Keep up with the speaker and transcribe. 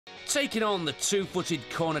Taking on the two-footed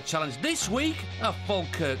corner challenge this week are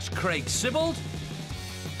Falkirk's Craig Sibbald,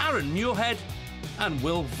 Aaron Muirhead and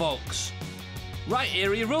Will Vaulks. Right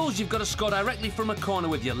area rules, you've got to score directly from a corner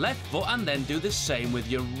with your left foot and then do the same with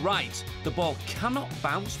your right. The ball cannot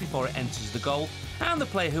bounce before it enters the goal, and the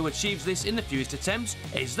player who achieves this in the fewest attempts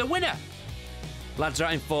is the winner. Lads are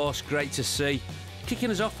out in force, great to see. Kicking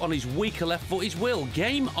us off on his weaker left foot is Will.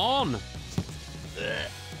 Game on.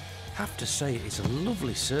 Have to say, it's a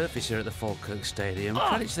lovely surface here at the Falkirk Stadium.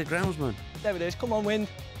 Credit to the groundsman. There it is, come on, wind.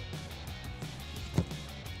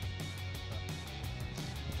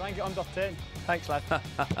 Try and get on dot 10. Thanks, lad.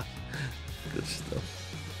 Good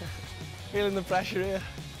stuff. Feeling the pressure here.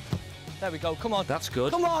 There we go, come on. That's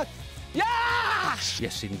good. Come on! Yes!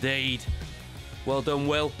 Yes, indeed. Well done,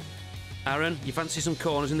 Will. Aaron, you fancy some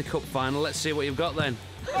corners in the cup final? Let's see what you've got then.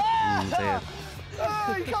 Oh, Dear.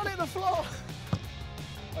 oh, you can't hit the floor.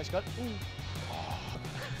 Oh, he's got.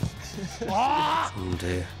 Oh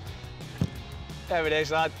dear. There it is,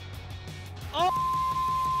 lad.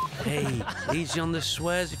 Oh! Hey, easy on the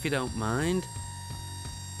swears if you don't mind.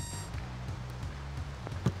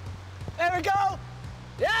 There we go!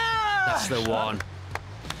 Yeah! That's the one.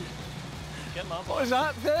 Get him on. What was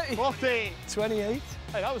that? 30? 40. 28.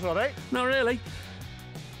 Hey, that was all right. Not really.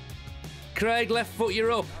 Craig, left foot,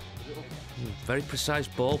 you're up. Very precise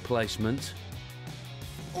ball placement.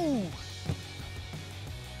 Ooh.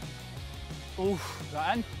 Ooh. Is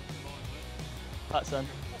that in? That's in.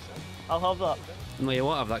 I'll have that. No, you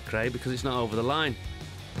won't have that, Craig, because it's not over the line.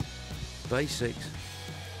 Basics.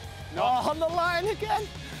 No, on the line again.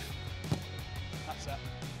 That's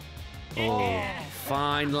it. Oh,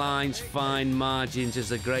 fine lines, fine margins, as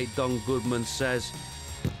the great Don Goodman says.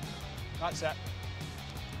 That's it.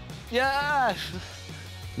 Yeah.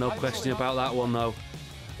 No question about that one, though.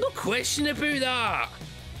 No question about that.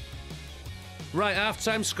 Right,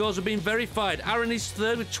 half-time scores have been verified. Aaron is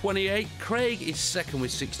third with 28, Craig is second with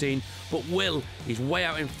 16, but Will is way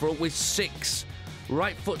out in front with 6.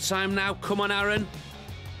 Right foot time now, come on Aaron.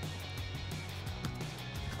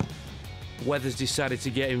 Weather's decided to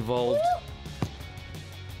get involved.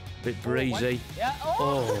 Bit breezy. Yeah.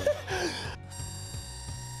 Oh.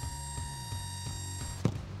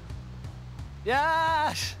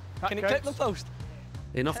 Yes. Can you clip the post?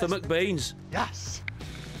 In off the McBeans. Yes.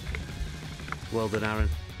 Well done, Aaron.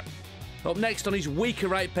 Up next on his weaker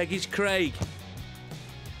right peg is Craig.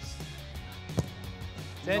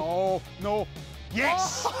 No, no.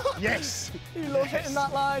 Yes! Oh. Yes! You love hitting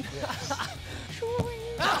that line. Yes.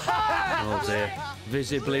 Oh dear.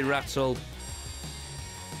 Visibly rattled.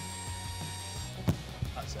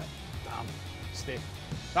 That's it. Damn. Stay.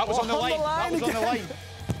 That was on the line. That was on the line.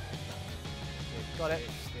 Got it.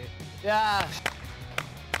 Yeah.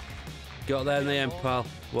 Got there in the end, pal.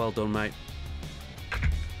 Well done, mate.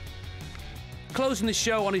 Closing the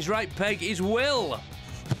show on his right peg is Will.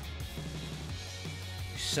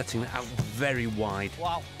 He's setting it out very wide.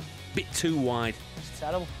 Wow. Bit too wide. It's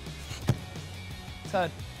terrible. Turn.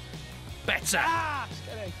 Better. Ah, just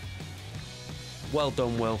get in. Well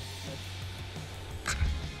done, Will.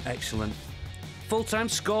 Excellent. Full-time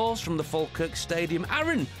scores from the Falkirk Stadium.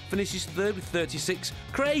 Aaron finishes third with 36.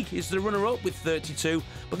 Craig is the runner-up with 32.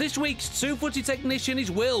 But this week's two-footed technician is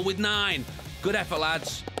Will with 9. Good effort,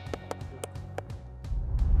 lads.